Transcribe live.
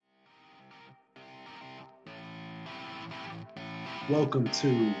Welcome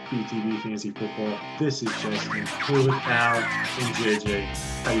to BTB Fantasy Football. This is Justin here with Al and JJ.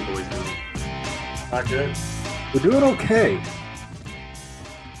 How you boys doing? Not good. We're doing okay.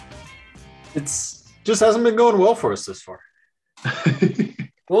 It's just hasn't been going well for us this far. It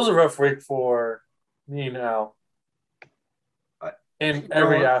was a rough week for me and Al in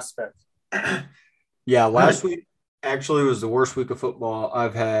every aspect. Yeah, last week actually was the worst week of football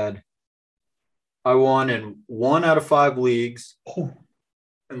I've had. I won in 1 out of 5 leagues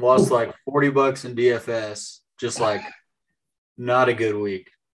and lost like $40 in DFS. Just like not a good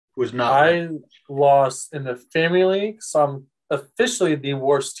week. Was not. I lost in the family league, so I'm officially the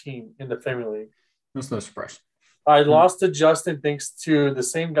worst team in the family league. That's no surprise. I lost to Justin thanks to the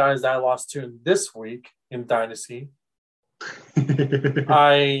same guys that I lost to this week in Dynasty.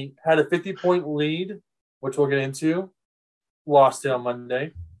 I had a 50-point lead, which we'll get into. Lost it on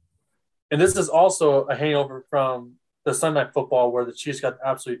Monday. And this is also a hangover from the Sunday Night Football where the Chiefs got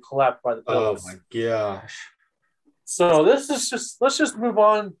absolutely collapsed by the Bills. Oh, my gosh. So let's just move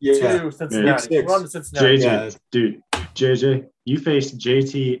on to Cincinnati. Move on to Cincinnati. JJ, dude, JJ, you faced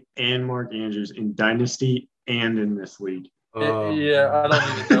JT and Mark Andrews in Dynasty and in this league. I don't need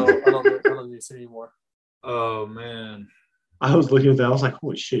to know. I don't need to see anymore. Oh, man. I was looking at that. I was like,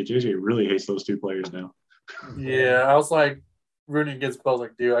 holy shit, JJ really hates those two players now. Yeah, I was like rooting against Bill. I was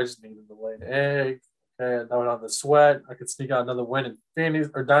like, dude, I just needed to lay an egg. And I went on the sweat. I could sneak out another win in Fantasy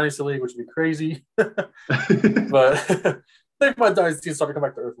or Dynasty League, which would be crazy. But I think my Dynasty team started to come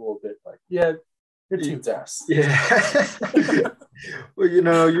back to earth a little bit. Like, yeah, your team's ass. Yeah. Well,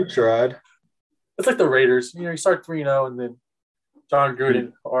 you tried. It's like the Raiders. You start 3-0 and then John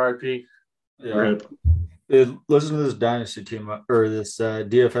Gruden, RIP. Yeah. Rip. Listen to this Dynasty team or this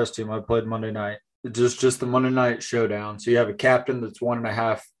DFS team I played Monday night. It's just the Monday night showdown. So you have a captain that's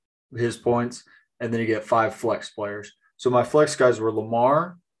 1.5 his points, and then you get 5 flex players. So my flex guys were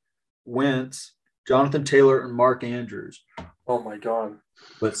Lamar, Wentz, Jonathan Taylor, and Mark Andrews. Oh my God.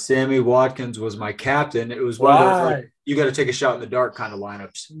 But Sammy Watkins was my captain. It was one of those like, you got to take a shot in the dark kind of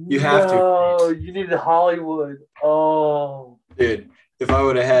lineups. You have to. Oh, you needed Hollywood. Oh, dude, if I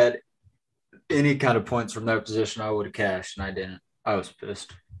would have had any kind of points from that position, I would have cashed, and I didn't. I was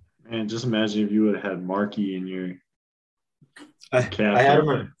pissed. Man, just imagine if you would have had Markey in your captain. I had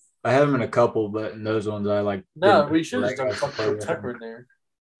him in a couple, but in those ones I like. No, we should have done fucking Tucker in there.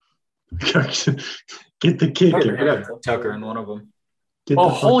 Get the kicker. I got Tucker in one of them.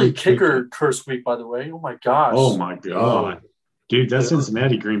 Holy kicker curse week, by the way. Oh my gosh. Oh my God. Dude, that's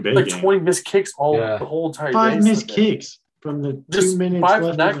Cincinnati Green Bay like game. 20 missed kicks the whole entire 5 missed kicks from the just 2 minutes 5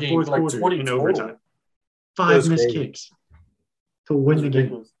 left in that of the game, fourth like quarter 20 in total. overtime. 5 missed kicks to win the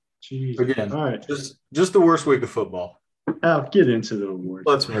game. Jeez. Again, all right. Just the worst week of football. Al, get into the awards.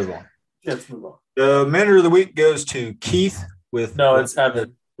 Let's move on. Yeah, let's move on. The manager of the week goes to Keith with. No, it's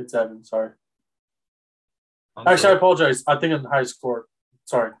Evan. It's Evan. Sorry. Actually, I apologize. I think I'm the highest score.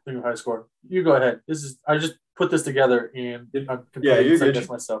 Sorry, I think I'm the highest score. You go ahead. I just put this together and I'm completely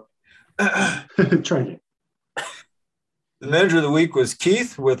against myself. Try again. The manager of the week was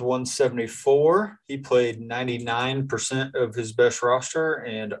Keith with 174. He played 99% of his best roster,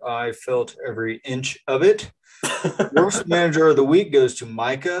 and I felt every inch of it. Worst manager of the week goes to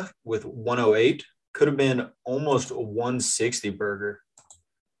Micah with 108. Could have been almost a 160 burger.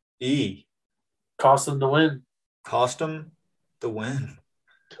 Cost him the win. Cost him the win.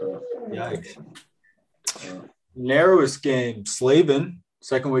 Tough. Yikes. Narrowest game, Slavin.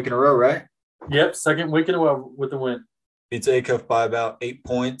 Second week in a row, right? Yep, second week in a row with the win. Beats Acuff by about 8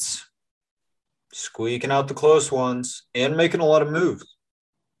 points. Squeaking out the close ones and making a lot of moves.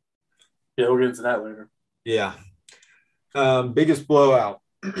 Yeah, we'll get into that later. Yeah. Biggest blowout.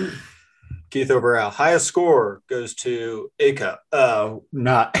 Keith over Al. Highest score goes to Acuff.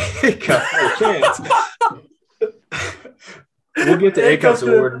 Not Acuff. Chance. We'll get to Acuff's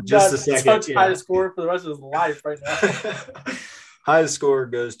award in just a second. Highest score for the rest of his life right now. Highest score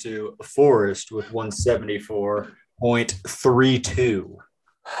goes to Forrest with 174.32.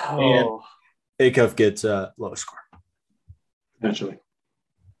 Oh. And Acuff gets a low score. Naturally.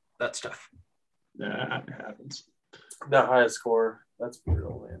 That's tough. That happens. That highest score. That's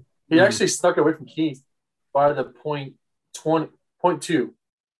brutal, man. He actually snuck away from Keith by the point 2.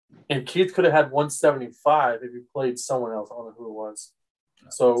 And Keith could have had 175 if he played someone else. I don't know who it was.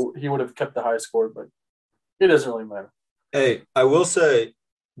 So he would have kept the highest score, but it doesn't really matter. Hey, I will say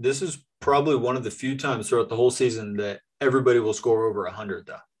this is probably one of the few times throughout the whole season that everybody will score over 100,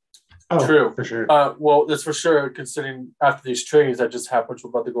 though. Oh, true. For sure. Well, that's for sure, considering after these trades that just happened, which we're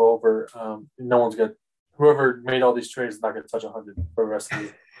about to go over, no one's going to – whoever made all these trades is not going to touch 100 for the rest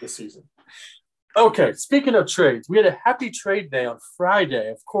of the season. Okay, speaking of trades, we had a happy trade day on Friday,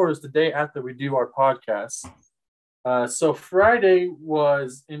 of course, the day after we do our podcast. So Friday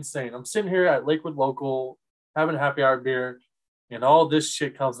was insane. I'm sitting here at Lakewood Local having a happy hour beer, and all this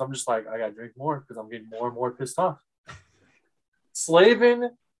shit comes. I'm just like, I gotta drink more because I'm getting more and more pissed off. Slavin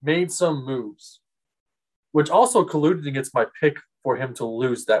made some moves, which also colluded against my pick for him to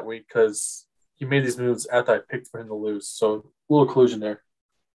lose that week because he made these moves after I picked for him to lose. So a little collusion there.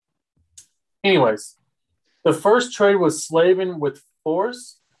 Anyways, the first trade was Slavin with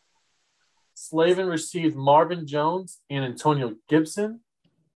Force. Slavin received Marvin Jones and Antonio Gibson,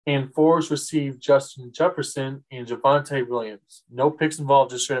 and Force received Justin Jefferson and Javonte Williams. No picks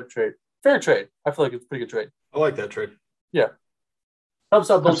involved, just straight up trade. Fair trade. I feel like it's a pretty good trade. I like that trade. Yeah.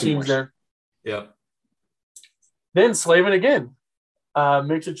 Helps out both teams there. Yeah. Then Slavin again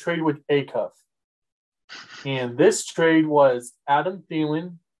makes a trade with Acuff. And this trade was Adam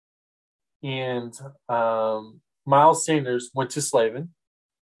Thielen and Miles Sanders went to Slavin.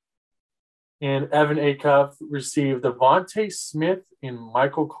 And Evan Acuff received Devontae Smith and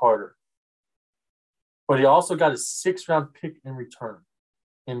Michael Carter. But he also got a 6th-round pick in return.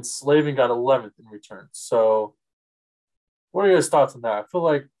 And Slavin got 11th in return. So what are your guys' thoughts on that? I feel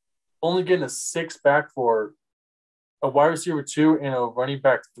like only getting a 6 back for a wide receiver 2 and a running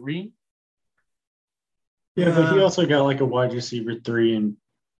back 3. Yeah, but he also got like a wide receiver 3, and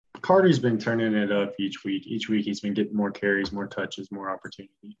Carter's been turning it up each week. Each week he's been getting more carries, more touches, more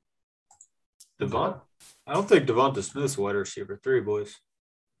opportunity. I don't think Devonta Smith's wide receiver 3, boys.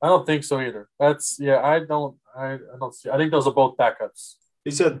 I don't think so either. I don't see. I think those are both backups.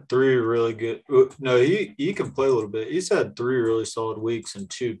 He's had 3 really good. No, he can play a little bit. He's had 3 really solid weeks and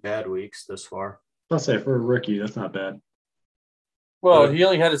 2 bad weeks thus far. I'll say for a rookie, that's not bad. Well, he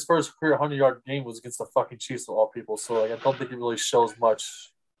only had his first career 100-yard game was against the fucking Chiefs of all people. So I don't think it really shows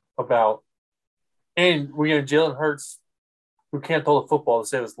much about. And we have Jalen Hurts, who can't throw the football to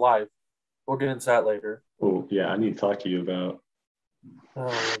save his life. We'll get into that later. Oh yeah, I need to talk to you about.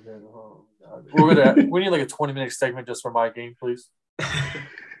 Oh God. We need like a 20-minute segment just for my game, please.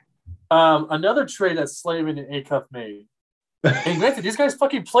 Another trade that Slavin and Acuff made. And granted, these guys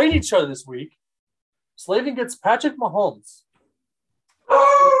fucking played each other this week. Slavin gets Patrick Mahomes.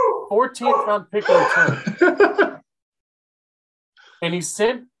 14th round pick in return. And he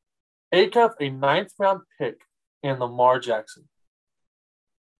sent Acuff a 9th round pick and Lamar Jackson.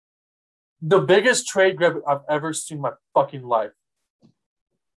 The biggest trade grab I've ever seen in my fucking life.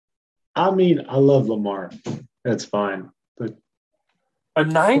 I mean, I love Lamar. That's fine. But a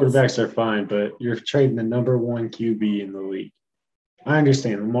 9th? Quarterbacks are fine, but you're trading the number 1 QB in the league. I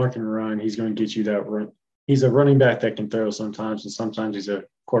understand Lamar can run. He's going to get you that run. He's a running back that can throw sometimes, and sometimes he's a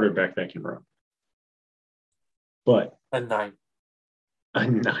quarterback that can run. But a 9. A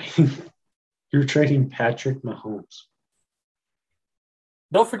 9. You're trading Patrick Mahomes.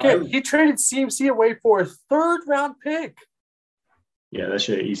 Don't forget, he traded CMC away for a 3rd-round pick. Yeah, that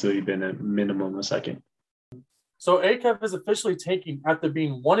should have easily been a minimum a 2nd. So Acuff is officially taking after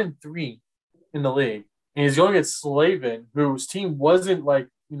being 1-3 in the league, and he's going against Slavin, whose team wasn't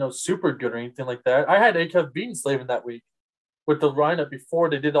super good or anything like that. I had Acuff beating Slavin that week with the lineup before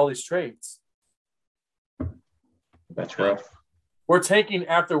they did all these trades. That's rough. We're tanking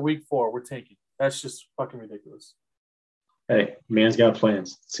after week 4. We're tanking. That's just fucking ridiculous. Hey, man's got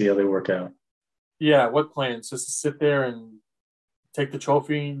plans. See how they work out. Yeah, what plans? Just to sit there and take the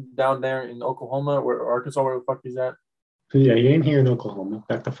trophy down there in Oklahoma or Arkansas, where the fuck he's at? Yeah, he ain't here in Oklahoma.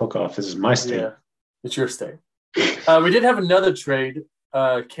 Back the fuck off. This is my state. Yeah, it's your state. We did have another trade.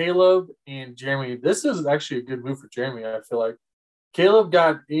 Caleb and Jeremy. This is actually a good move for Jeremy, I feel like. Caleb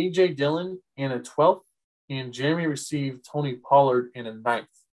got A.J. Dillon in a 12th, and Jeremy received Tony Pollard in a 9th.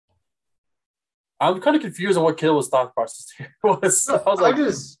 I'm kind of confused on what Caleb's thought process here was. I was like,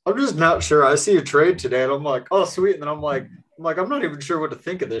 I'm just not sure. I see a trade today, and I'm like, oh, sweet. And then I'm like, I'm not even sure what to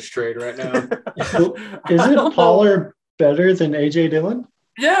think of this trade right now. Isn't Pollard better than A.J. Dillon?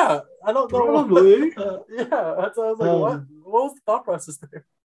 Yeah, I don't know. Probably. Yeah, that's why I was like, what? What was the thought process there?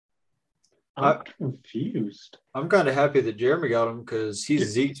 I'm confused. I'm kind of happy that Jeremy got him because he's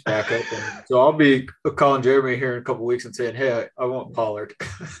Zeke's backup. And so I'll be calling Jeremy here in a couple weeks and saying, hey, I want Pollard.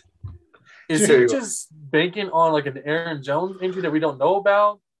 Is he just banking on like an Aaron Jones injury that we don't know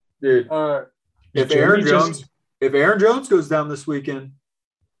about? Dude, if Aaron Jones goes down this weekend,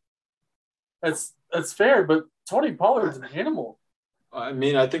 that's fair. But Tony Pollard's an animal. I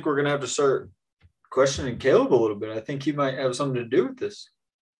mean, I think we're gonna have to start questioning Caleb a little bit. I think he might have something to do with this.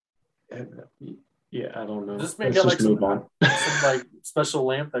 Yeah, I don't know. Just maybe like some like special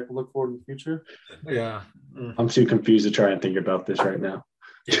lamp that can look forward in the future. Yeah, I'm too confused to try and think about this right now.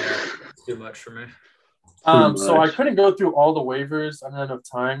 Yeah, too much for me. So I couldn't go through all the waivers. I didn't have enough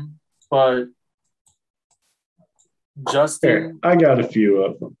time, but Justin, Fair. I got a few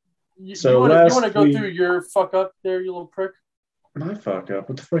of them. you So want to go through your fuck up there, you little prick? My fuck up?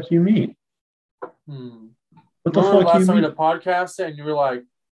 What the fuck you mean? What the Remember fuck last you time we mean? did a podcast and you were like,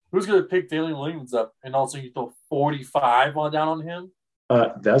 "Who's gonna pick Damian Williams up?" And also you throw 45 on down on him.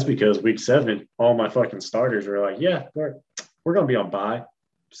 That's because week 7, all my fucking starters were like, "Yeah, we're gonna be on bye."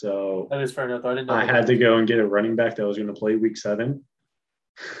 So That is fair enough. I didn't know. I had to go and get a running back that was going to play week 7.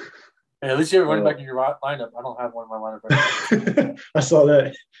 Hey, at least you have a running back in your lineup. I don't have one in my lineup right now. I saw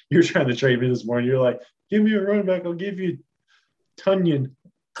that you were trying to trade me this morning. You're like, "Give me a running back. I'll give you Tunyon."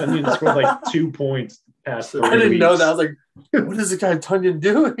 Tunyon scored like 2 points past 3 I didn't weeks. know that. I was like, "What is this guy Tunyon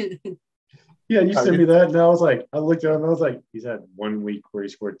doing?" Yeah, you sent me that, and I was like, I looked at him, and I was like, he's had 1 week where he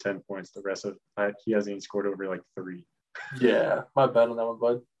scored 10 points. The rest of he hasn't even scored over like 3. Yeah, my bad on that one,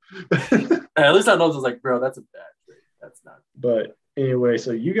 bud. At least I know. I was like, bro, that's a bad trade. That's not. But anyway,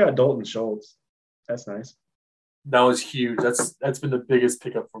 so you got Dalton Schultz. That's nice. That was huge. That's been the biggest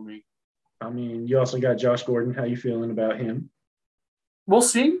pickup for me. I mean, you also got Josh Gordon. How you feeling about him? We'll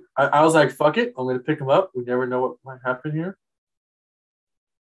see. I was like, fuck it. I'm going to pick him up. We never know what might happen here.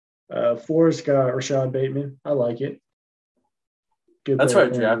 Forrest got Rashad Bateman. I like it. Good. That's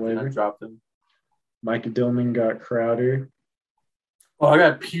right. I dropped him. Micah Dillman got Crowder. Oh, I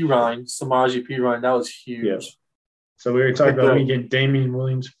got Pirine, Samaje Pirine. That was huge. Yeah. So we were talking about me getting Damian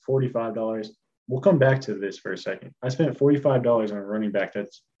Williams $45. We'll come back to this for a second. I spent $45 on a running back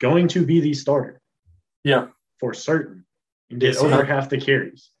that's going to be the starter. Yeah. For certain. And get over half the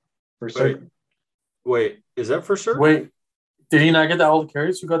carries. For certain. Wait, is that for certain? Wait. Did he not get all the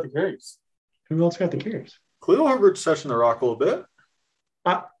carries? Who got the carries? Who else got the carries? Khalil Herbert's touching the rock a little bit.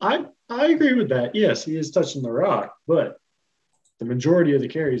 I agree with that. Yes, he is touching the rock, but the majority of the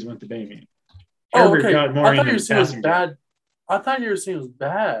carries went to Damian. Herbert got more. I thought you were saying it was bad. I thought you were saying it was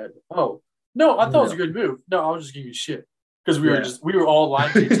bad. Oh no, I thought it was a good move. No, I was just giving you shit because we were all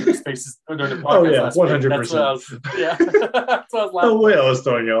lying to each other's faces during the podcast. Oh yeah, 100%. Yeah, that's what I was laughing. No way I was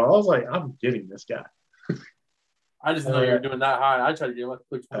throwing y'all. I was like, I'm getting this guy. I just know you were doing that high. I tried to get like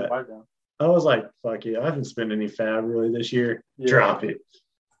 25 down. I was like, fuck it. I haven't spent any fab really this year. Yeah. Drop it.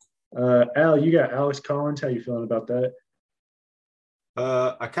 Al, you got Alex Collins. How you feeling about that?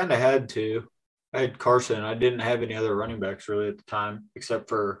 I kind of had to. I had Carson. I didn't have any other running backs really at the time, except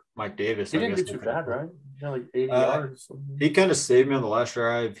for Mike Davis. He didn't do too bad, right? He had like 80 yards. He kind of saved me on the last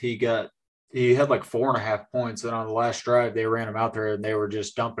drive. He had like 4.5 points. And on the last drive, they ran him out there and they were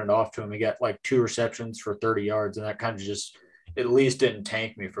just dumping it off to him. He got like 2 receptions for 30 yards. And that kind of just at least didn't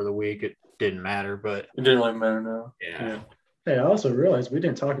tank me for the week. It didn't matter, but it didn't really matter now. Yeah. Hey, I also realized we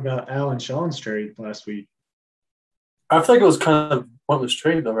didn't talk about Al and Sean's trade last week. I feel like it was kind of pointless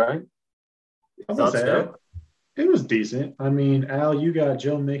trade though, right? I was so. It was decent. I mean, Al, you got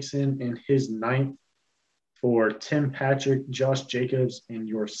Joe Mixon in his 9th for Tim Patrick, Josh Jacobs, and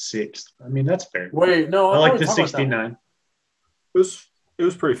your 6th. I mean, that's fair. Wait, no, I like the 69. It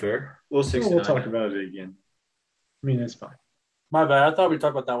was pretty fair. We'll talk about it again. I mean, it's fine. My bad. I thought we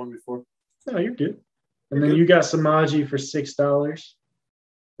talked about that one before. No, you're good. And then you got Samaje for $6.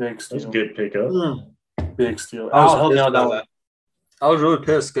 Big steal. That's a good pickup. Big steal. I was really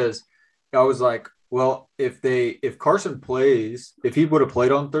pissed because I was like, well, if Carson plays, if he would have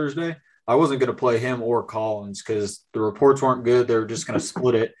played on Thursday, I wasn't going to play him or Collins because the reports weren't good. They were just going to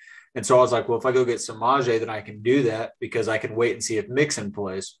split it. And so I was like, well, if I go get Samaje, then I can do that because I can wait and see if Mixon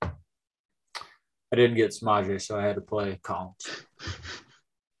plays. I didn't get Samaje, so I had to play Collins.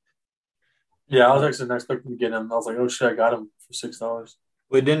 Yeah, I was actually not expecting to get him. I was like, oh, shit, I got him for $6.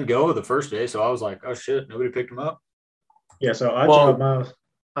 Well, it didn't go the first day, so I was like, oh, shit, nobody picked him up. Yeah, so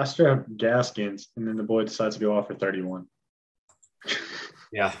I strapped Gaskins, and then the boy decides to go off for 31.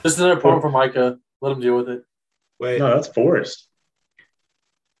 Yeah. Just another problem for Micah. Let him deal with it. Wait. No, that's Forrest.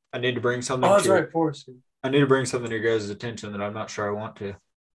 I need to bring something. Oh, that's right, Forrest. I need to bring something to your guys' attention that I'm not sure I want to.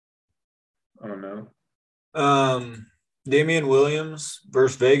 I don't know. Damian Williams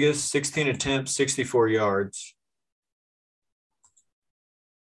versus Vegas, 16 attempts, 64 yards.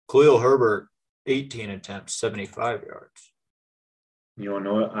 Khalil Herbert, 18 attempts, 75 yards. You want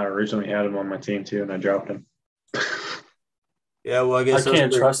to know what? I originally had him on my team too, and I dropped him. Yeah, well, I guess I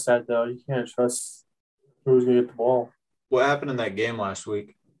can't trust that, though. You can't trust who's going to get the ball. What happened in that game last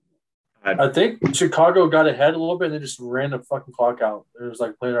week? I think Chicago got ahead a little bit and they just ran the fucking clock out. It was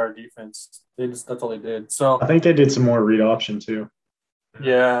like playing our defense. That's all they did. So I think they did some more read option too.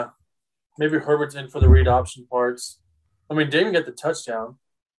 Yeah. Maybe Herbert's in for the read option parts. I mean, Damon got the touchdown.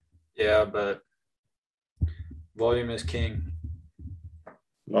 Yeah, but volume is king.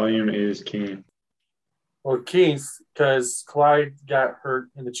 Volume is king. Well, Keith, because Clyde got hurt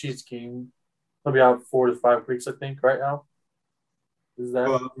in the Chiefs game. He'll be out 4 to 5 weeks, I think, right now. Is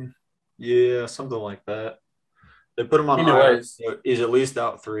that? Yeah, something like that. They put him on Either IR. ways. So he's at least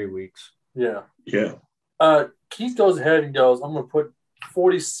out 3 weeks. Yeah. Yeah. Keith goes ahead and goes, I'm going to put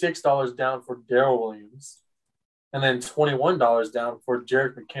 $46 down for Darrell Williams and then $21 down for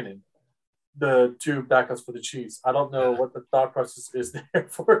Jerick McKinnon, the 2 backups for the Chiefs. I don't know what the thought process is there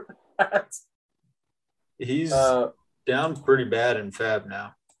for that. He's down pretty bad in Fab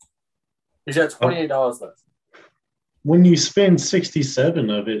now. He's got $28 left. When you spend 67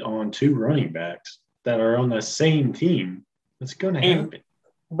 of it on 2 running backs that are on the same team, it's going to happen.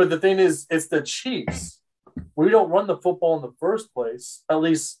 But the thing is, it's the Chiefs. We don't run the football in the first place, at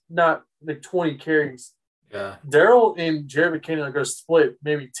least not like 20 carries. Yeah. Darrell and Jerick McKinnon are going to split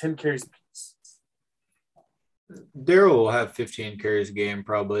maybe 10 carries apiece. Darrell will have 15 carries a game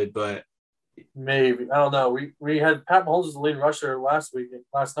probably, but maybe. I don't know. We had Pat Mahomes as the leading rusher last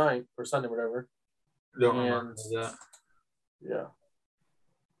night or Sunday, whatever. Don't remember that. Yeah.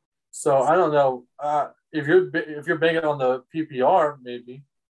 So I don't know. If you're banging on the PPR, maybe.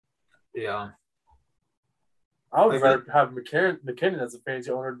 Yeah. I would rather have McKinnon as a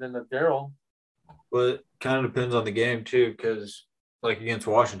fantasy owner than a Darrell. But it kind of depends on the game too, because like against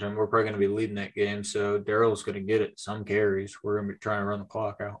Washington, we're probably going to be leading that game. So Darrell's going to get it some carries. We're going to be trying to run the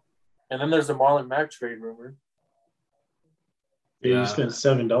clock out. And then there's the Marlon Mack trade rumor. Yeah, you spent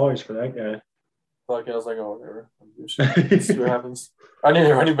 $7 for that guy. Like I was like, oh, whatever. Let's see what happens. I need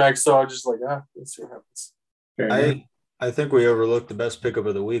a running back, so I was just like, let's see what happens. I think we overlooked the best pickup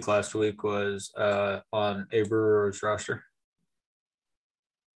of the week last week was on A Brewer's roster.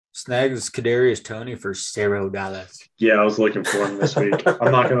 Snags Kadarius Toney for $0. Yeah, I was looking for him this week.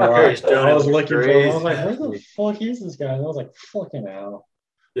 I'm not gonna lie. I was looking for him. I was like, where the fuck is this guy? And I was like, fucking hell.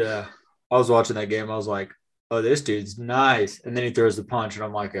 Yeah. I was watching that game. I was like, oh, this dude's nice. And then he throws the punch, and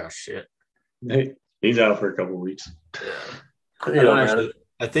I'm like, oh, shit. He's out for a couple of weeks. Yeah.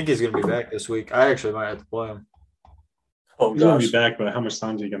 I think he's going to be back this week. I actually might have to play him. Oh, he's going to be back, but how much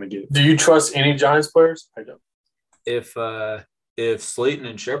time is he going to get? Do you trust any Giants players? I don't. If Slayton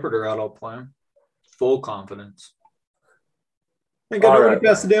and Shepard are out, I'll play him. Full confidence. I got nobody to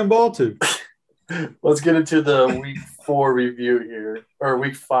pass the damn ball to. Let's get into the week 4 review here. Or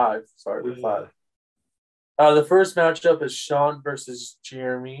week 5. Sorry, week 5. The first matchup is Sean versus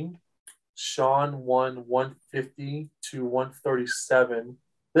Jeremy. Sean won 150 to 137.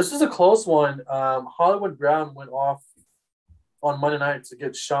 This was a close one. Hollywood Brown went off on Monday night to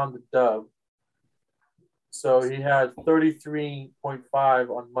get Sean the dub. So he had 33.5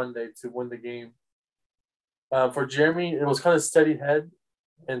 on Monday to win the game. For Jeremy, it was kind of steady head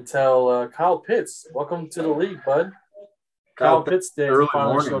until Kyle Pitts. Welcome to the league, bud. Kyle Pitts Day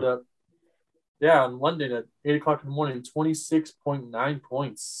finally showed up. Yeah, on Monday at 8 o'clock in the morning, 26.9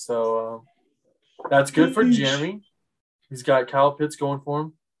 points. So that's good for Jeremy. He's got Kyle Pitts going for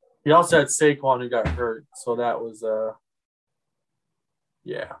him. He also had Saquon who got hurt. So that was,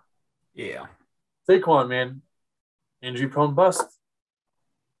 yeah. Yeah. Saquon, man. Injury-prone bust.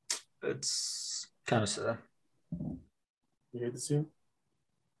 It's kind of sad. You hate to see him?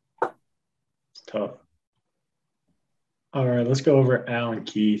 It's tough. All right, let's go over Alan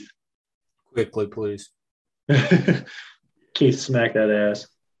Keith. Quickly, please. Keith smacked that ass.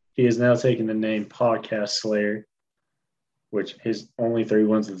 He has now taken the name Podcast Slayer, which his only 3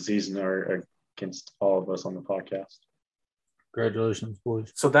 wins of the season are against all of us on the podcast. Congratulations,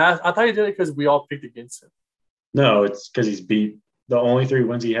 boys. So that I thought he did it because we all picked against him. No, it's because he's beat. The only 3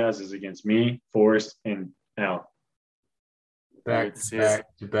 wins he has is against me, Forrest, and Al. Back to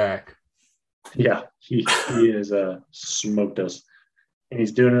back. Yeah, he has smoked us. And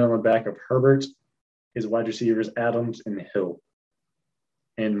he's doing it on the back of Herbert, his wide receivers, Adams, and Hill,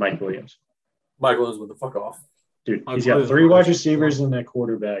 and Mike Williams. Mike Williams with the fuck off. Dude, he's got 3 wide receivers and that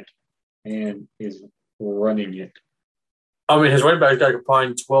quarterback, and is running it. I mean, his running back got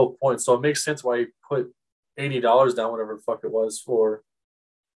combined 12 points, so it makes sense why he put $80 down, whatever the fuck it was, for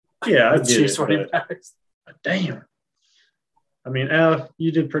the Chiefs running backs. Damn. I mean, Al,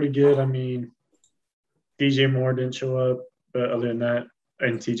 you did pretty good. I mean, DJ Moore didn't show up, but other than that,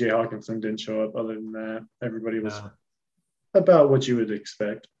 and TJ Hawkinson didn't show up. Other than that, everybody was about what you would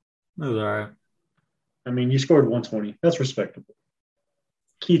expect. It was all right. I mean, you scored 120. That's respectable.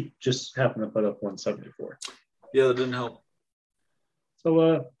 Keith just happened to put up 174. Yeah, that didn't help.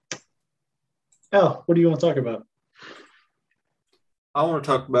 So, Al, what do you want to talk about? I want to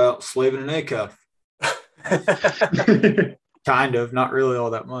talk about Slavin and Acuff. Kind of, not really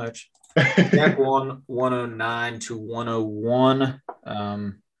all that much. Jack won 109 to 101.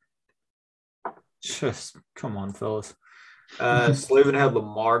 Just come on, fellas. Slavin had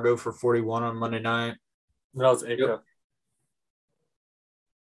Lamar go for 41 on Monday night. That was Acuff. Yep.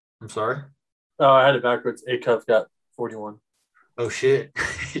 I'm sorry? Oh, I had it backwards. Acuff got 41. Oh, shit.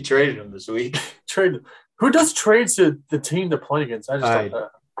 He traded him this week. Trade. Who does trades to the team they're playing against? I just don't know.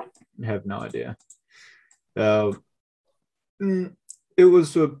 I have no idea. It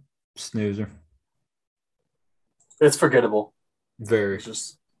was a snoozer. It's forgettable. Very. It's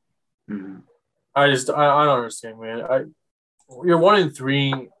just. I don't understand, man. You're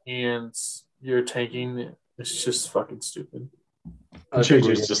 1-3 and you're tanking. It's just fucking stupid.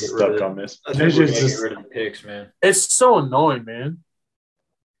 JJ's just stuck on this. JJ's just get rid of the picks, man. It's so annoying, man.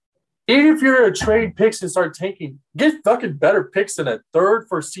 Even if you're a trade picks and start tanking, get fucking better picks than a third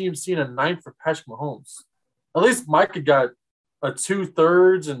for CMC and a ninth for Patrick Mahomes. At least Micah got a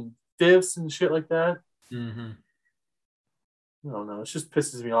 2/3 and 5ths and shit like that. Mm-hmm. I don't know. It just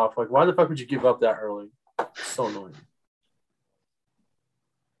pisses me off. Like, why the fuck would you give up that early? It's so annoying.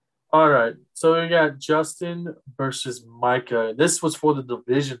 All right. So we got Justin versus Micah. This was for the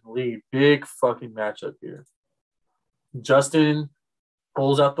division lead. Big fucking matchup here. Justin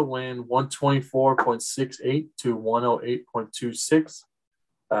pulls out the win, 124.68 to 108.26.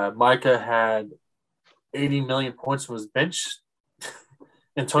 Micah had 80 million points from his bench.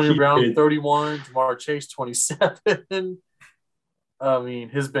 Antonio Brown, 31. Jamar Chase, 27. I mean,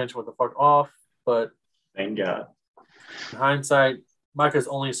 his bench went the fuck off, but thank God. In hindsight, Micah's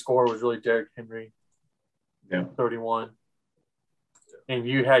only score was really Derrick Henry, 31. And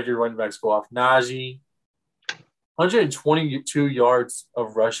you had your running backs go off. Najee, 122 yards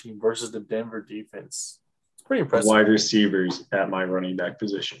of rushing versus the Denver defense. It's pretty impressive. Wide receivers at my running back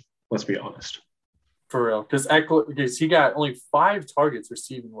position. Let's be honest. For real. Because he got only 5 targets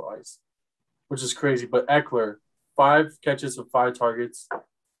receiving wise, which is crazy. But Eckler, 5 catches of 5 targets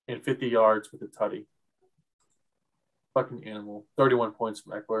and 50 yards with a tutty. Fucking animal. 31 points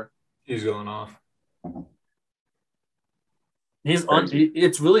from Eckler. He's going off.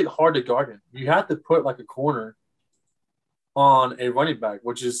 It's really hard to guard him. You have to put like a corner on a running back,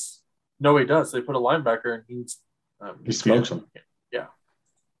 which is nobody does. They put a linebacker and he smokes him. Yeah.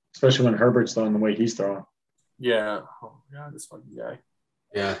 Especially when Herbert's throwing the way he's throwing. Yeah. Oh, God, this fucking guy.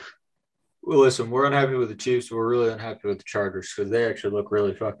 Yeah. Well, listen, we're unhappy with the Chiefs. We're really unhappy with the Chargers because they actually look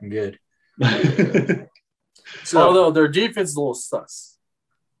really fucking good. Although their defense is a little sus.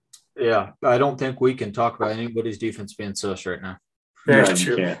 Yeah. I don't think we can talk about anybody's defense being sus right now. Very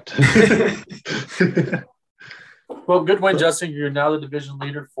true. Well, good win, Justin. You're now the division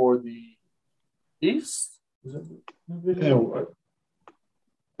leader for the East. Is that the division?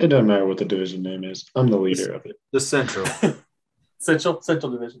 It doesn't matter what the division name is. I'm the leader of it. The Central.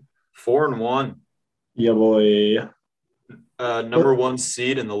 Central Division. 4-1. Yeah, boy. Number 1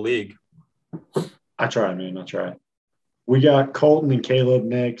 seed in the league. I tried, man. I tried. We got Colton and Caleb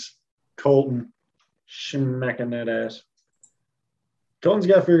next. Colton smacking that ass. Colton's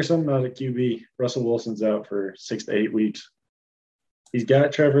got to figure something out at QB. Russell Wilson's out for 6 to 8 weeks. He's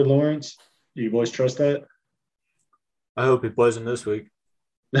got Trevor Lawrence. Do you boys trust that? I hope he plays him this week.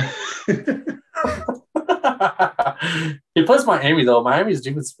 He plays Miami, though. Miami's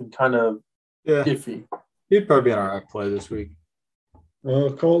defense has been kind of iffy. He'd probably be an all right play this week.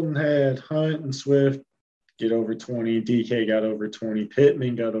 Well, Colton had Hunt and Swift get over 20. DK got over 20.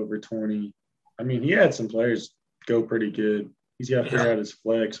 Pittman got over 20. I mean, he had some players go pretty good. He's got to figure out his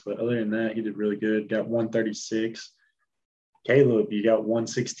flex, but other than that, he did really good. Got 136. Caleb, you got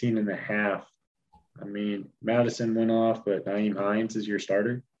 116.5. I mean, Madison went off, but Nyheim Hines is your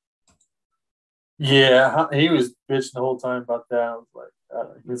starter. Yeah, he was bitching the whole time about that. I was like,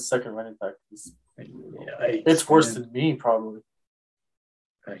 his second running back is it's worse than me, probably.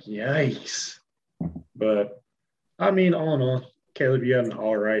 Yikes. But, I mean, all in all, Caleb, you had an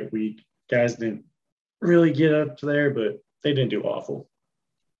all right week. Guys didn't really get up to there, but they didn't do awful.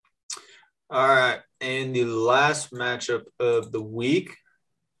 All right. And the last matchup of the week.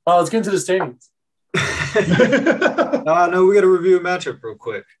 Oh, let's get into the standings. No, we got to review a matchup real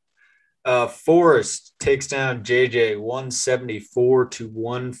quick. Forrest takes down JJ 174 to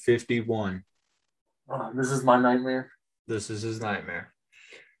 151. Oh, this is my nightmare. This is his nightmare.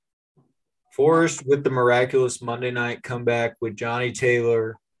 Forrest with the miraculous Monday night comeback with Johnny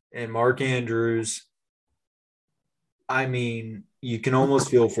Taylor and Mark Andrews. I mean, you can almost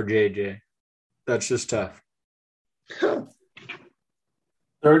feel for JJ. That's just tough.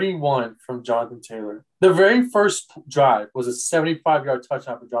 31 from Jonathan Taylor. The very first drive was a 75-yard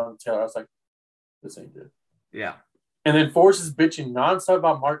touchdown for Jonathan Taylor. I was like, this ain't good. Yeah. And then Forrest is bitching nonstop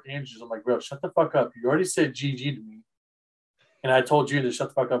about Mark Andrews. I'm like, bro, shut the fuck up. You already said GG to me. And I told you to shut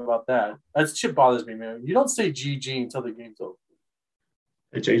the fuck up about that. That shit bothers me, man. You don't say GG until the game's over.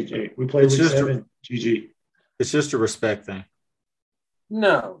 Hey, JJ, we played week 7. GG. It's just a respect thing.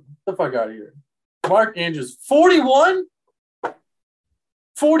 No, get the fuck out of here. Mark Andrews, 41?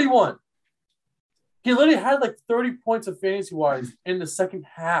 41. He literally had like 30 points of fantasy-wise in the second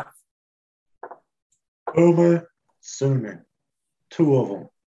half. Over Sooner. 2 of them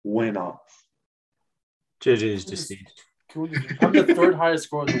went off. JJ is deceased. I'm the third highest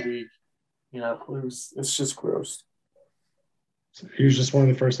score of the week. You know, it's just gross. So he was just one of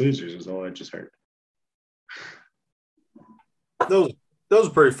the first losers, is all I just heard. That was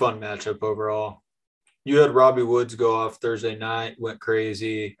a pretty fun matchup overall. You had Robbie Woods go off Thursday night, went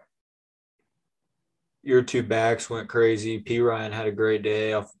crazy. Your 2 backs went crazy. P. Ryan had a great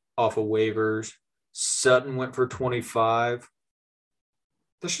day off of waivers. Sutton went for 25.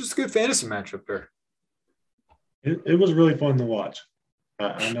 That's just a good fantasy matchup there. It was really fun to watch.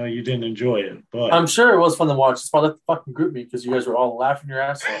 I know you didn't enjoy it, but I'm sure it was fun to watch. It's why I let the fucking group me because you guys were all laughing your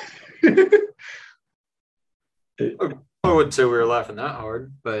ass off. I wouldn't say we were laughing that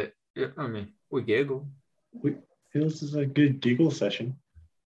hard, but I mean, we giggled. It was just a good giggle session.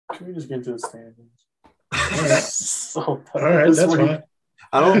 Can we just get into the standings? All right, So all right, that's fine.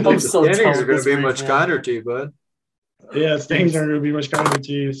 I don't think the so standings are done going with to be this much week, kinder to you, bud. Yeah, things aren't going to be much kinder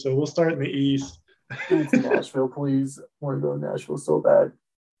to you. So we'll start in the East. It's Nashville, please. I want to go to Nashville so bad.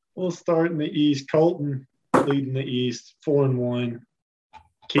 We'll start in the East. Colton leading the East, 4-1.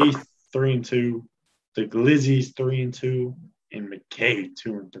 Keith 3-2. The Glizzies 3-2, and McKay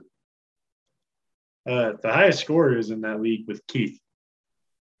 2-3. The highest scorer is in that league with Keith.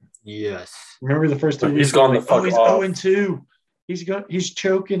 Yes. Remember the first 2 weeks? He's gone the fuck he's off. 0-2. He's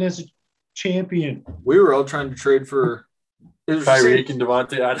choking as a champion. We were all trying to trade for Tyreek and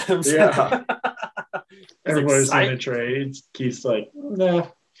Devontae Adams. Yeah. Everybody's in the trades. Keith's like, nah.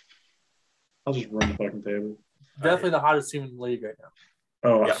 I'll just run the fucking table. Definitely the hottest team in the league right now.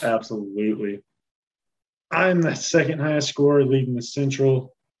 Oh, Yep. Absolutely. I'm the second highest scorer leading the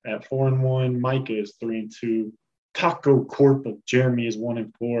Central at 4-1. Micah is 3-2. Taco Corp of Jeremy is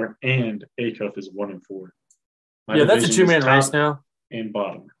 1-4, and Acuff is 1-4. Yeah, that's a 2-man race now. And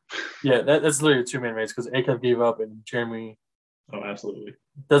bottom. Yeah, that's literally a 2-man race because Acuff gave up and Jeremy Oh, absolutely.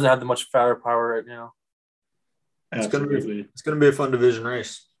 doesn't have the much firepower right now. Absolutely. It's gonna be a fun division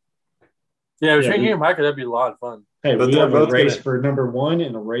race. Yeah, between you and Micah, that'd be a lot of fun. Hey, But we they're have a both race gonna- for number 1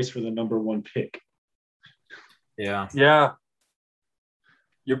 and a race for the number 1 pick. Yeah. Yeah.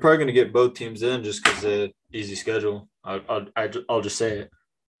 You're probably gonna get both teams in just because of easy schedule. I'll just say it.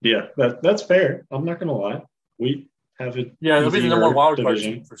 Yeah, that's fair. I'm not gonna lie. We have it. Yeah, it'll be the number 1 wild card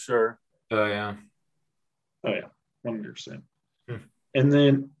team for sure. Oh yeah. Oh yeah, 100%. Hmm. And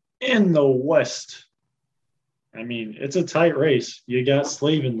then in the West, I mean, it's a tight race. You got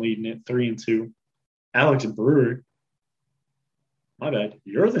Slavin leading it 3-2. Alex Brewer. My bad.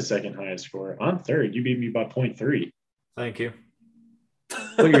 You're the second highest scorer. I'm third. You beat me by 0.3. Thank you.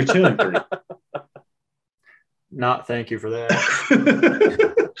 But you're 2-3. Not thank you for that.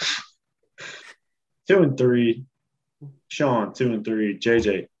 2-3. Sean, 2-3.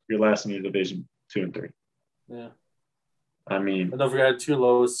 JJ, you're last in your division, 2-3. Yeah. I mean, And don't forget, I had 2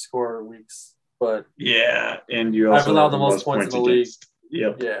 lowest score weeks, but yeah, and you also I've allowed have the most points in the league. against.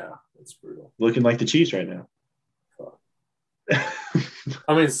 Yep, yeah, it's brutal. looking like the Chiefs right now.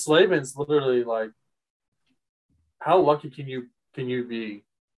 I mean, Slavin's literally like, how lucky can you be?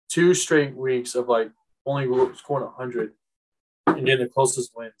 2 straight weeks of like only scoring 100 and getting the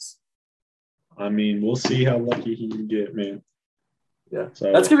closest wins. I mean, we'll see how lucky he can get, man. Yeah,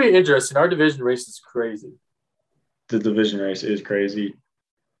 So that's gonna be interesting. Our division race is crazy. the division race is crazy.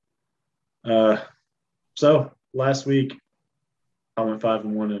 So last week I went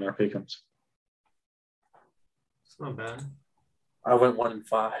 5-1 in our pick'ems. It's not bad. I went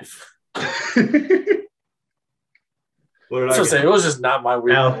 1-5. What did I was gonna say it was just not my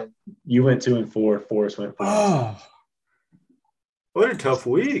week. Al, man. You went 2-4. Forrest went 4. Oh, what a tough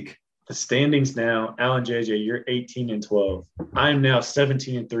week. The standings now, Al and JJ, you're 18-12. I'm now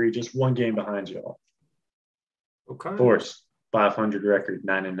 17-3, just 1 game behind y'all. Okay. Forrest, 500 record,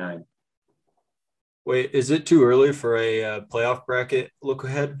 9-9. Wait, is it too early for a playoff bracket look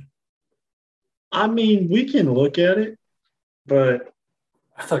ahead? I mean, we can look at it, but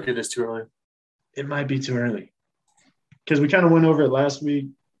I thought it is too early. it might be too early. Because we kind of went over it last week.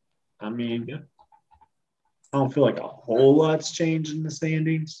 I mean, I don't feel like a whole lot's changed in the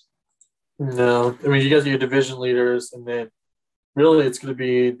standings. No, I mean you guys are your division leaders, and then really it's going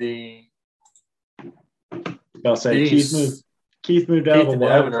to be I'll say East. Keith moved out Keith of a and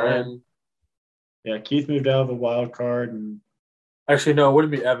wild Evan are card. in. Yeah, Keith moved out of a wild card, and Actually, no, it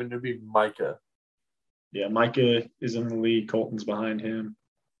wouldn't be Evan. It would be Micah. Yeah, Micah is in the lead. Colton's behind him.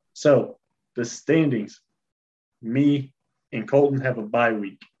 So the standings, me and Colton have a bye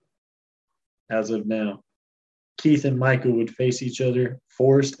week as of now. Keith and Micah would face each other.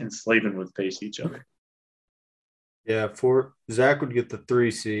 Forrest and Slavin would face each other. Yeah, Zach would get the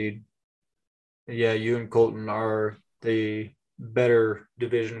 3 seed. Yeah, you and Colton are the better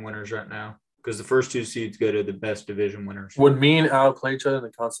division winners right now because the first 2 seeds go to the best division winners. Would me and Al play each other in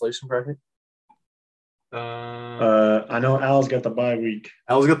the consolation bracket? I know Al's got the bye week.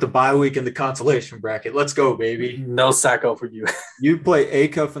 Al's got the bye week in the consolation bracket. Let's go, baby. No Sacco for you. You play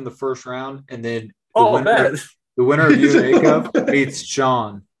Acuff in the first round, and then the winner of you and Acuff beats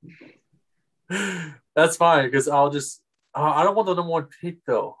Sean. That's fine because I'll just I don't want the number 1 pick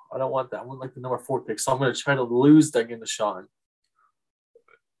though. I don't want that. I want like the number 4 pick. So I'm going to try to lose that game to Sean.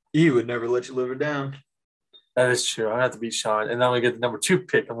 He would never let you live it down. That is true. I have to beat Sean, and then I'm going to get the number 2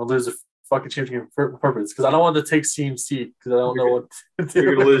 pick. I'm going to lose the fucking championship for purpose because I don't want to take CMC because I don't know what to do.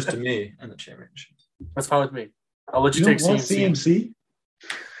 You're going to lose to me in the championship. That's fine with me. I'll let you You take don't want CMC.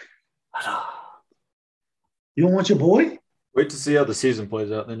 You don't want your boy? Wait to see how the season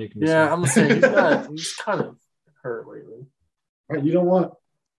plays out, then you can decide. Yeah, I'm saying he's kind of hurt lately. All right, you don't want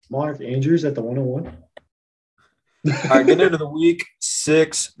Mark Andrews at the 101? All right, getting into the week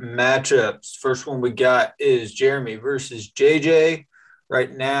 6 matchups. First one we got is Jeremy versus JJ.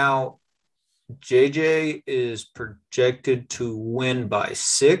 Right now, JJ is projected to win by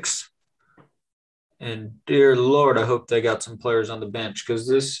 6. And dear Lord, I hope they got some players on the bench because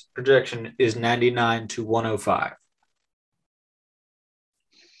this projection is 99 to 105.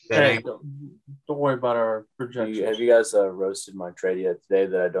 Hey, don't worry about our projection. Have you guys roasted my trade yet today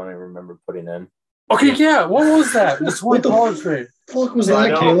that I don't even remember putting in? Okay, yeah. What was that? The $20 trade. Fuck was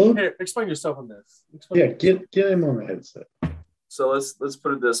that, Caleb? Here, explain yourself on this. Get him on the headset. So let's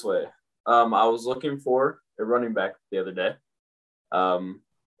put it this way. I was looking for a running back the other day. I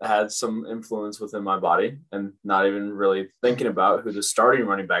had some influence within my body and not even really thinking about who the starting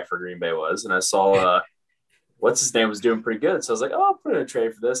running back for Green Bay was. And I saw what's his name was doing pretty good. So I was like, oh, I'll put in a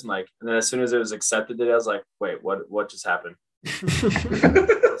trade for this. And then as soon as it was accepted today, I was like, wait, what just happened?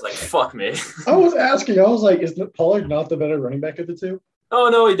 I was like, fuck me. I was asking, I was like, is Pollard not the better running back of the two? Oh,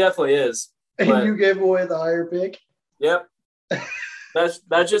 no, he definitely is. And you gave away the higher pick? Yep.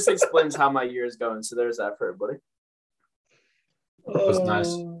 That just explains how my year is going. So there's that for everybody. That was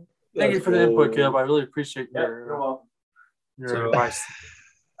nice. Thank you for the input, Caleb. I really appreciate You're your advice.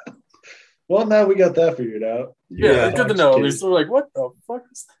 Well, now we got that figured out. Yeah, it's good to know. At least we're like, what the fuck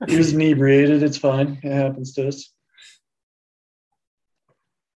is that? He was inebriated. It's fine. It happens to us.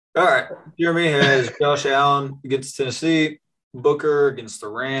 All right. Jeremy has Josh Allen against Tennessee, Booker against the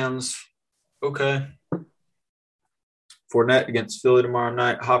Rams. Okay. Fournette against Philly tomorrow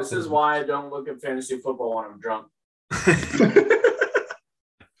night. Hopkins. This is why I don't look at fantasy football when I'm drunk.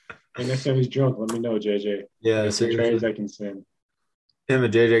 And next time he's drunk, let me know, JJ. Yeah, so trades I can send. Him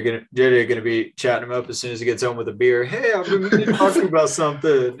and JJ gonna be chatting him up as soon as he gets home with a beer. Hey, I've been talking about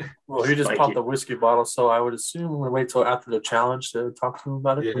something. Well, he just popped the whiskey bottle, so I would assume we'll wait till after the challenge to talk to him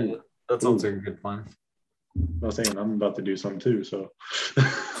about it. Yeah, that sounds like a good plan. I was saying I'm about to do something too, so.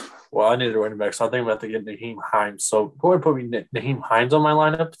 Well, I need a running back, so I think I'm about to get Naheem Hines. So go ahead and put me Naheem Hines on my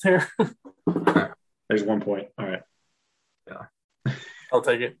lineup there. There's 1 point. All right. Yeah. I'll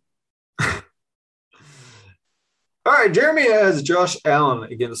take it. All right, Jeremy has Josh Allen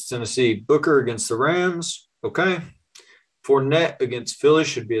against Tennessee, Booker against the Rams. Okay. Fournette against Philly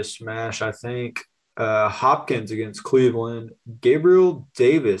should be a smash, I think. Hopkins against Cleveland. Gabriel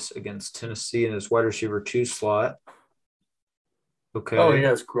Davis against Tennessee in his wide receiver 2 slot. Okay. Oh, he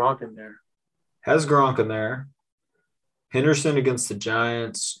has Gronk in there. Has Gronk in there. Henderson against the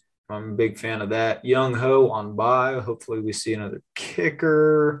Giants. I'm a big fan of that. Young Ho on bye. Hopefully we see another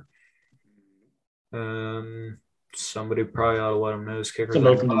kicker. Somebody probably ought to let him know his kicker.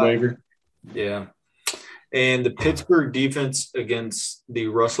 Somebody from the waiver. Yeah. And the Pittsburgh defense against the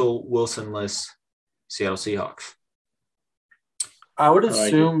Russell Wilson-less Seattle Seahawks. I would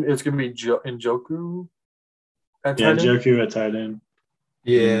assume it's going to be Njoku at tight end. Njoku at tight end.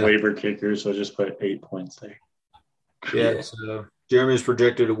 Yeah. Waiver kicker, so just put 8 points there. Yeah, so Jeremy's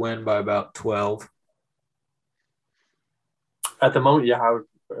projected to win by about 12. At the moment, yeah, I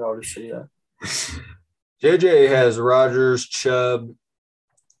would say that. JJ has Rodgers, Chubb,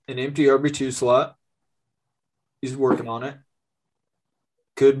 an empty RB2 slot. He's working on it.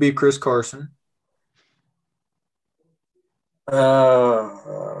 Could be Chris Carson. We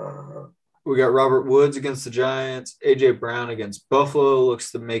got Robert Woods against the Giants. A.J. Brown against Buffalo.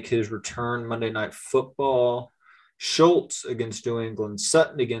 Looks to make his return Monday Night Football. Schultz against New England.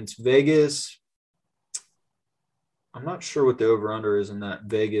 Sutton against Vegas. I'm not sure what the over-under is in that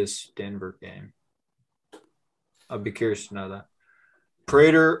Vegas-Denver game. I'd be curious to know that.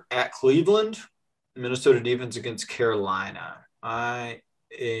 Prater at Cleveland. Minnesota defense against Carolina. I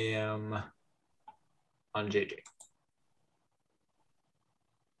am on JJ.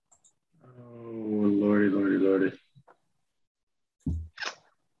 Oh, lordy. Give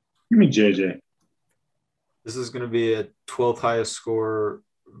me JJ. This is going to be a 12th highest score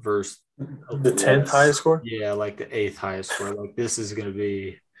versus The 10th highest score? Yeah, like the 8th highest score. Like this is going to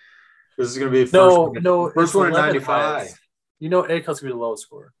be first No, first it's one at 11th 95. highest. You know, ACO's going to be the lowest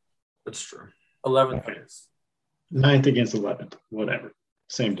score. That's true. 11th Okay. highest. 9th against 11th. Whatever.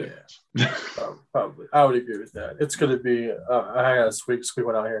 Same difference. Probably. I would agree with that. It's going to be I got to squeak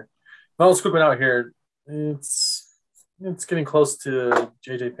one out here. If I don't squeak one out here, it's getting close to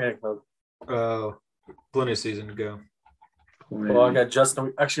JJ panic mode. Plenty of season to go. Well, I got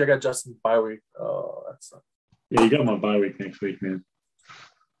Justin. Actually, I got Justin bye week. Oh, that's not. Yeah, you got my bye week next week, man.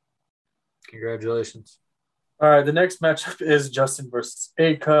 Congratulations. All right, the next matchup is Justin versus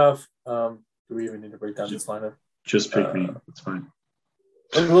Acuff. Do we even need to break down this lineup? Just pick me. It's fine.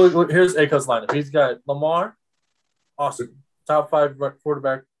 Look, here's Acuff's lineup. He's got Lamar, awesome, top 5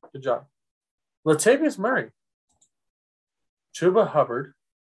 quarterback, good job. Latavius Murray, Chuba Hubbard,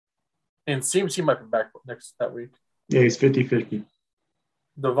 and CMC might be back that week. Yeah, he's 50-50.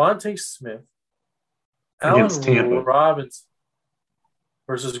 Devontae Smith, Against Allen Tampa. Robinson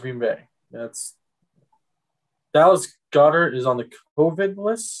versus Green Bay. That's Dallas Goedert is on the COVID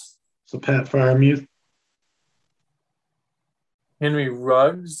list. So Pat Freiermuth. Henry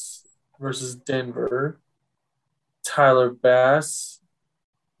Ruggs versus Denver. Tyler Bass.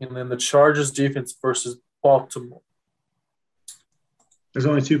 And then the Chargers defense versus Baltimore. There's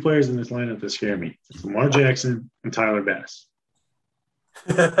only 2 players in this lineup that scare me. It's Lamar Jackson and Tyler Bass.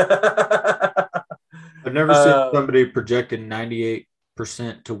 I've never seen somebody projected 98%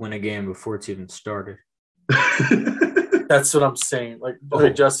 to win a game before it's even started. That's what I'm saying. Like,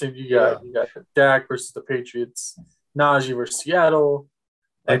 okay, Justin, you got Dak versus the Patriots, Najee versus Seattle,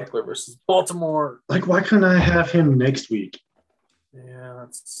 Eckler versus Baltimore. Like, why couldn't I have him next week? Yeah,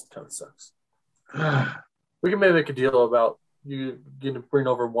 that's kind of sucks. We can maybe make a deal about you getting to bring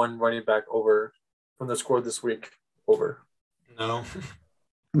over one running back over from the score this week over. No.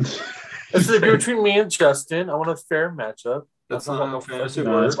 It's a good between me and Justin. I want a fair matchup. That's not how fantasy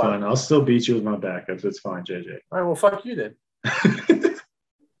No, works. it's fine. I'll still beat you with my backups. It's fine, JJ. All right, well, fuck you then.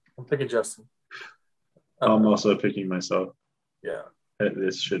 I'm picking Justin. I'm also picking myself. Yeah.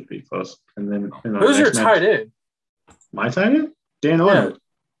 This should be close. And then Who's your tight end? My tight end? Dan Arnold.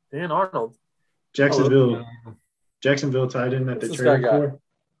 Dan Arnold. Jacksonville tight end that they What's this traded guy got? for.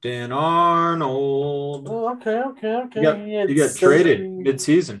 Dan Arnold. Oh, okay. He got traded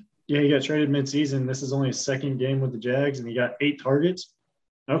mid-season. Yeah, he got traded mid-season. This is only his second game with the Jags, and he got 8 targets.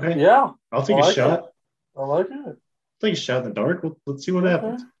 Okay. Yeah. I'll take a shot. I like it. Take a shot in the dark. Let's see what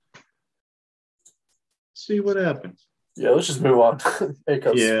happens. See what happens. Yeah, let's just move on.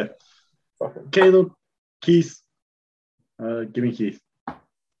 Yeah. Caleb, Keith. Give me Keith.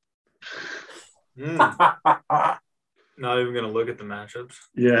 Not even going to look at the matchups.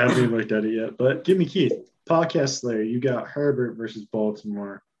 Yeah, I haven't even looked at it yet. But give me Keith. Podcast Slayer. You got Herbert versus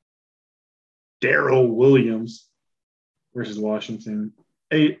Baltimore. Darrell Williams versus Washington.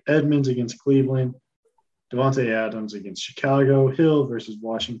 Edmonds against Cleveland. Devontae Adams against Chicago. Hill versus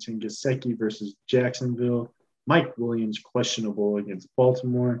Washington. Gesicki versus Jacksonville. Mike Williams questionable against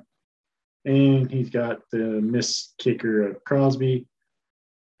Baltimore. And he's got the missed kicker of Crosby.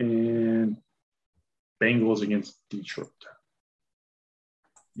 And Bengals against Detroit.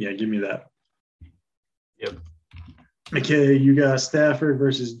 Yeah, give me that. Yep. Okay, you got Stafford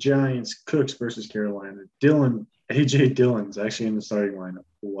versus Giants, Cooks versus Carolina. AJ Dillon's actually in the starting lineup.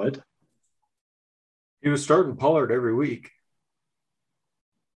 What? He was starting Pollard every week.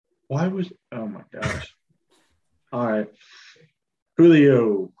 Why was – oh, my gosh. All right.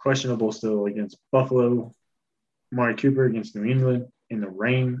 Julio, questionable still against Buffalo. Amari Cooper against New England in the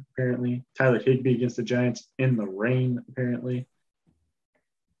rain, apparently. Tyler Higbee against the Giants in the rain, apparently.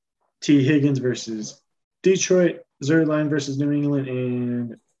 T. Higgins versus Detroit. Zerline versus New England.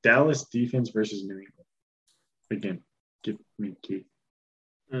 And Dallas defense versus New England. Again, give me Keith.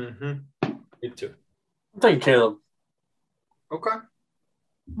 Mm-hmm. Me too. I'm taking Caleb. Okay.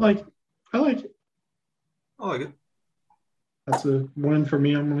 I like it. I like it. That's a win for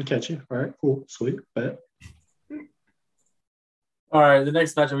me. I'm going to catch you. All right, cool. Sweet. Bet. All right, the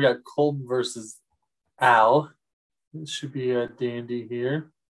next matchup, we got Colton versus Al. This should be a dandy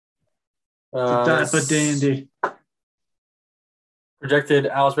here. Type of dandy. Projected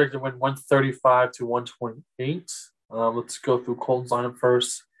Alex Richter to win 135 to 128. Let's go through Colton's lineup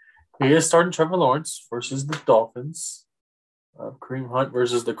first. He is starting Trevor Lawrence versus the Dolphins. Kareem Hunt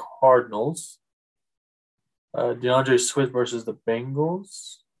versus the Cardinals. DeAndre Swift versus the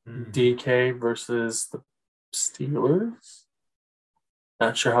Bengals. DK versus the Steelers.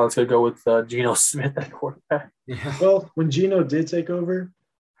 Not sure how it's going to go with Geno Smith at quarterback. Yeah. Well, when Geno did take over,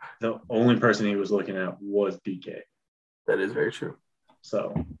 the only person he was looking at was DK. That is very true.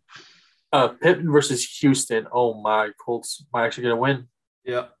 So, Pittman versus Houston. Oh, my. Colts might actually get a win.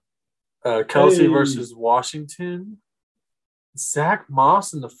 Yeah. Kelsey versus Washington. Zach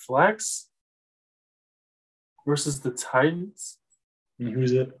Moss in the flex versus the Titans. and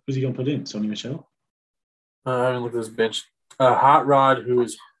who's he going to put in? Sony Michel? I haven't looked at this bench. Hot Rod, who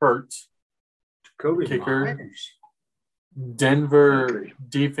is hurt. Kobe Kicker. Myers. Denver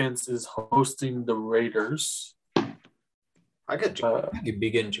defense is hosting the Raiders. I could be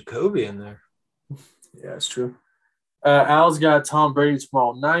getting Jacoby in there. Yeah, it's true. Al's got Tom Brady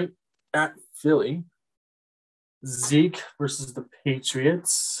tomorrow night at Philly. Zeke versus the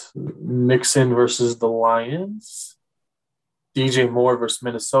Patriots. Mixon versus the Lions. DJ Moore versus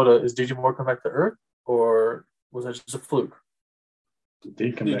Minnesota. Is DJ Moore come back to earth, or was that just a fluke? Did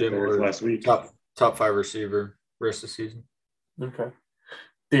he come back DJ there Moore, last week? Top 5 receiver rest of the season. Okay.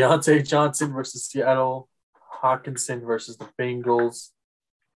 Deontay Johnson versus Seattle. Hawkinson versus the Bengals.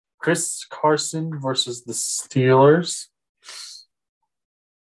 Chris Carson versus the Steelers.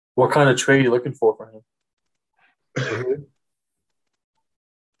 What kind of trade are you looking for him?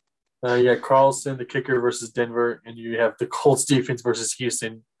 You got Carlson, the kicker, versus Denver, and you have the Colts defense versus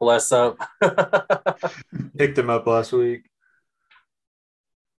Houston. Bless up. Picked him up last week.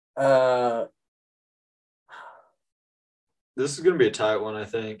 This is going to be a tight one, I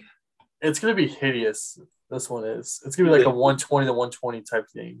think. It's going to be hideous. This one is. It's going to be like a 120 to 120 type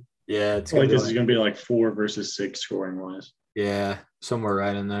thing. Yeah, it's Like this is going to be like 4 versus 6 scoring wise. Yeah, somewhere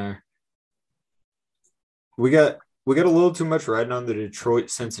right in there. We got a little too much riding on the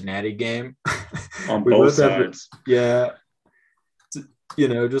Detroit-Cincinnati game. On both sides. Yeah.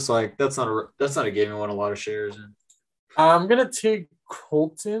 Just like that's not a game I want a lot of shares in. I'm going to take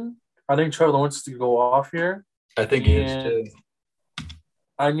Colton. I think Trevor Lawrence is to go off here. I think he is too.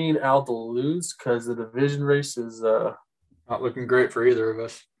 I need Al to lose because the division race is not looking great for either of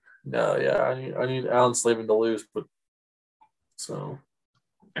us. No, yeah, I need Alan Slavin to lose, but so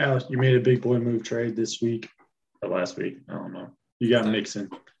Al, you made a big boy move trade this week or last week. I don't know. You got Mixon.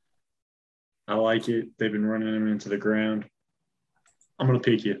 I like it. They've been running him into the ground. I'm gonna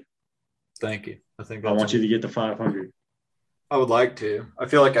pick you. Thank you. I want you to get the 500. I would like to. I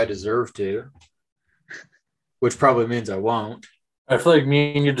feel like I deserve to, which probably means I won't. I feel like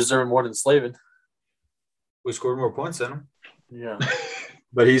me and you deserve more than Slavin. We scored more points than him. Yeah.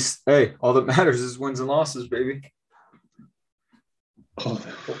 But all that matters is wins and losses, baby. Oh,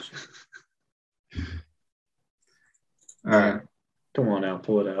 all right. Come on out,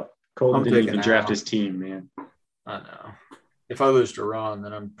 pull it out. Colton didn't even draft his team, man. I know. If I lose to Ron,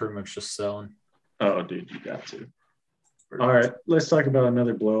 then I'm pretty much just selling. Oh, dude, you got to. All right, let's talk about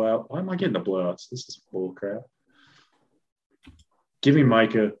another blowout. Why am I getting the blowouts? This is bull crap. Give me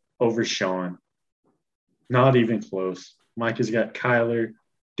Micah over Sean. Not even close. Micah's got Kyler,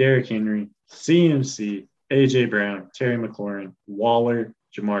 Derrick Henry, CMC, A.J. Brown, Terry McLaurin, Waller,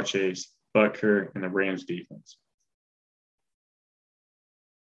 Jamar Chase, Butker, and the Rams defense.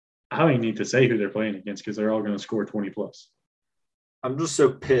 I don't even need to say who they're playing against because they're all going to score 20+. I'm just so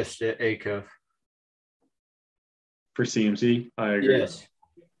pissed at Acuff. For CMC, I agree. Yes.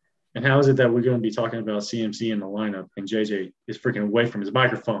 And how is it that we're going to be talking about CMC in the lineup and JJ is freaking away from his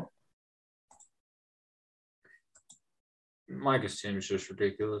microphone? Micah's team is just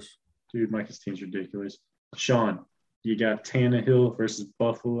ridiculous. Dude, Micah's team's ridiculous. Sean, you got Tannehill versus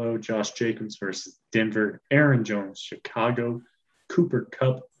Buffalo, Josh Jacobs versus Denver, Aaron Jones, Chicago, Cooper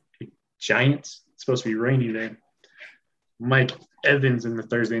Kupp, Giants. It's supposed to be rainy there. Mike Evans in the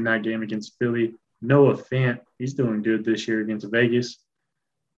Thursday night game against Philly. Noah Fant, he's doing good this year against Vegas.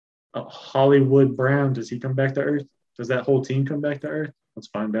 Hollywood Brown, does he come back to earth? Does that whole team come back to earth? Let's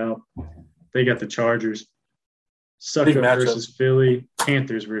find out. They got the Chargers. Suckup versus Philly.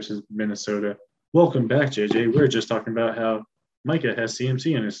 Panthers versus Minnesota. Welcome back, JJ. We were just talking about how Micah has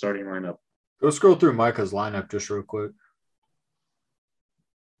CMC in his starting lineup. Go scroll through Micah's lineup just real quick.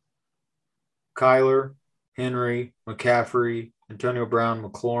 Kyler, Henry, McCaffrey, Antonio Brown,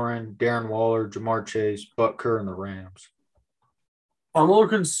 McLaurin, Darren Waller, Jamar Chase, Butker, and the Rams. I'm a little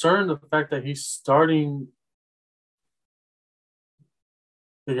concerned the fact that he's starting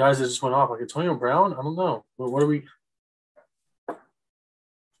the guys that just went off. Like Antonio Brown, I don't know. What are we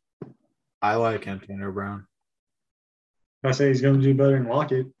I like Antonio Brown. I say he's going to do better than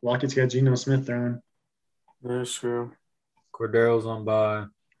Lockett. Lockett's got Geno Smith throwing. That's true. Cordarrelle's on bye.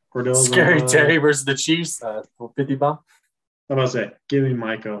 Cordell's Scary on, Terry versus the Chiefs for 50 bomb. I'm about to say, give me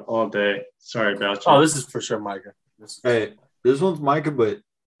Micah all day. Sorry about you. Oh, this is for sure Micah. Hey, this one's Micah, but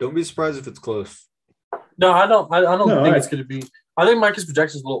don't be surprised if it's close. No, I don't No, think it's going to be. I think Micah's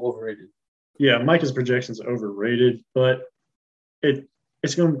projection is a little overrated. Yeah, Micah's projection's overrated, but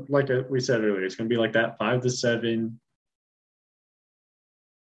it's going to, like we said earlier, it's going to be like that 5-7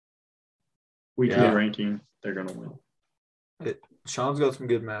 weekly ranking. They're going to win. Sean's got some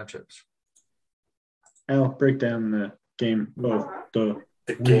good matchups. I'll break down the game of the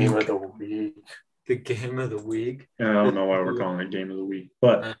game of the week. The game of the week. I don't know why we're calling it game of the week,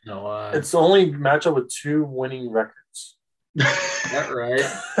 but I know why. It's the only matchup with 2 winning records. That right?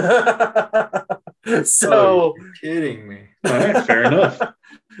 So you're kidding me. all right, fair enough.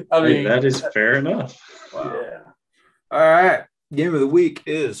 I mean, that is fair enough. Wow. yeah. All right. Game of the week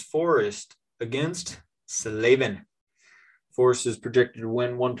is Forest against Slavin. Forest is projected to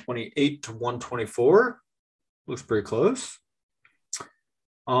win 128-124. Looks pretty close.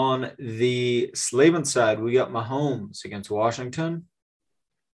 On the Slavin side, we got Mahomes against Washington.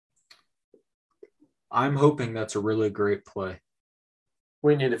 I'm hoping that's a really great play.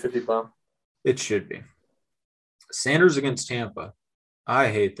 We need a 50 bomb. It should be. Sanders against Tampa. I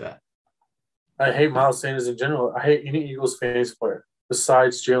hate that. I hate Miles Sanders in general. I hate any Eagles fantasy player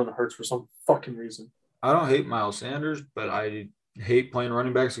besides Jalen Hurts for some fucking reason. I don't hate Miles Sanders, but I hate playing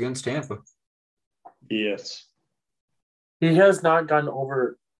running backs against Tampa. Yes. He has not gotten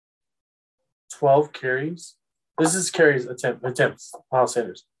over 12 carries. This is carries attempts. Miles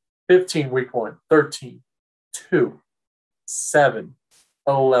Sanders. 15 week 1, 13, 2, 7,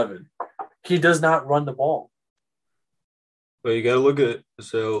 11. He does not run the ball. But you got to look at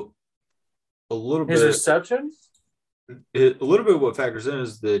a little His bit. receptions? A little bit of what factors in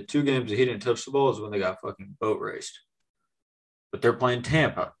is the 2 games that he didn't touch the ball is when they got fucking boat raced. But they're playing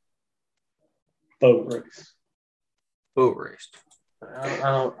Tampa. Boat race. Boat raced.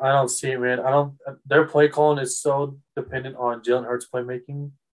 I don't see it, man. Their play calling is so dependent on Jalen Hurts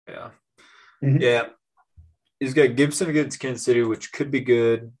playmaking. Yeah. Mm-hmm. Yeah. He's got Gibson against Kansas City, which could be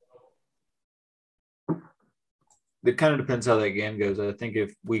good. It kind of depends how that game goes. I think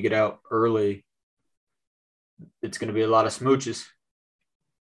if we get out early, it's going to be a lot of smooches.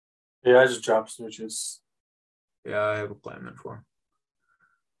 Yeah, I just dropped smooches. Yeah, I have a plan in for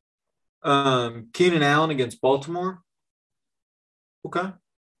him. Keenan Allen against Baltimore. Okay.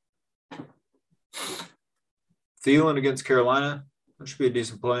 Thielen against Carolina. That should be a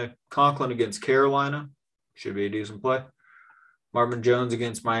decent play. Conklin against Carolina. Should be a decent play. Marvin Jones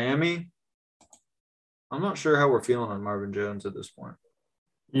against Miami. I'm not sure how we're feeling on Marvin Jones at this point.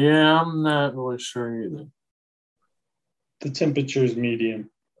 Yeah, I'm not really sure either. The temperature is medium.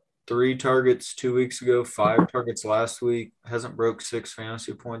 3 targets 2 weeks ago, 5 targets last week. Hasn't broke 6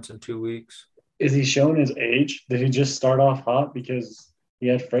 fantasy points in 2 weeks. Is he showing his age? Did he just start off hot because he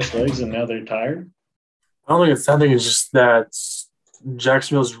had fresh legs and now they're tired? I don't think it's something. It's just that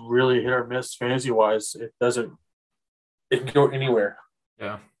Jacksonville's really hit or miss fantasy wise. It can go anywhere.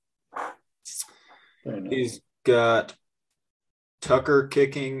 Yeah. He's got Tucker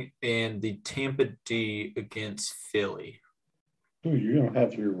kicking and the Tampa D against Philly. Ooh, you're going to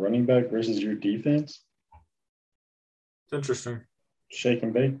have your running back versus your defense? It's interesting. Shake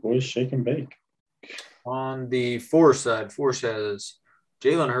and bake, boys. Shake and bake. On the Forest side, Forest has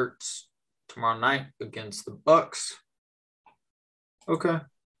Jalen Hurts tomorrow night against the Bucks. Okay.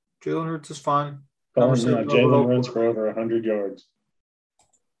 Jalen Hurts is fine. Jalen runs for over 100 yards.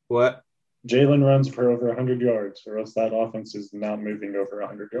 What? Jalen runs for over 100 yards, or else that offense is not moving over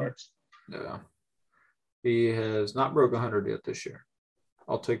 100 yards. Yeah. He has not broke 100 yet this year.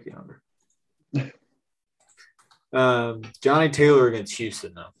 I'll take the under. Johnny Taylor against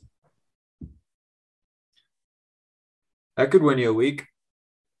Houston, though. That could win you a week.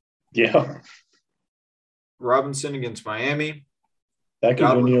 Yeah. Robinson against Miami. That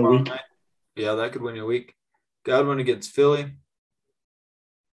could win you a week. Yeah, that could win you a week. Godwin against Philly.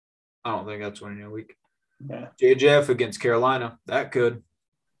 I don't think that's winning you a week. Yeah. JJF against Carolina. That could.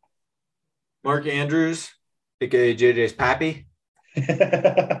 Mark Andrews, a.k.a. JJ's pappy.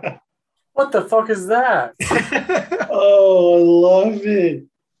 What the fuck is that? Oh, I love it.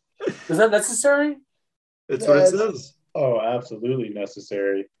 Is that necessary? That's what it says. Oh, absolutely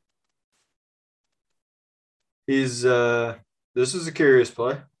necessary. He's this is a curious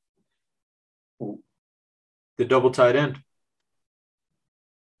play. The double tight end.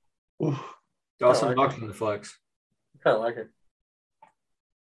 Oof. Dawson Knox in the flex. I kind of like it.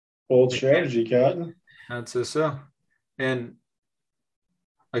 Bold strategy, Cotton. I'd say so. And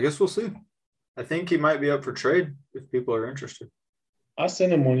I guess we'll see. I think he might be up for trade if people are interested. I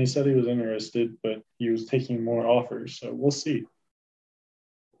sent him one. He said he was interested, but he was taking more offers. So we'll see.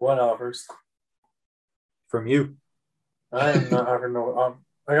 What offers? From you. I am not having no.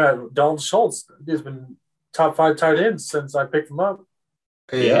 I got Dalton Schultz. He's been top 5 tight ends since I picked him up.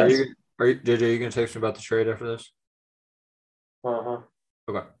 Hey, Yes. are you JJ, you going to text me about the trade after this? Uh-huh.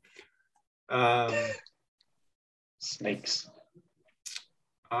 Okay. Snakes.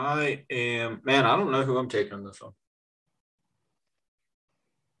 I don't know who I'm taking on this one.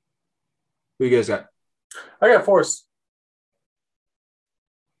 Who you guys got? I got Force.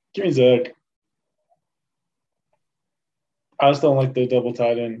 Give me Zach. I just don't like the double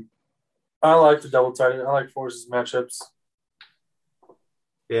tight end. I like the double tight end. I like Force's matchups.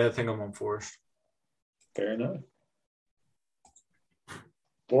 Yeah, I think I'm on Forrest. Fair enough.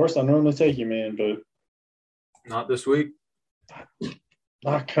 Forrest, I normally take you, man, but Not this week.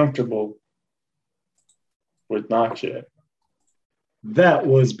 not comfortable with Knox yet. That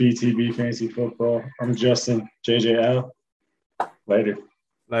was BTB Fantasy Football. I'm Justin, JJ Al. Later.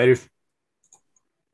 Later.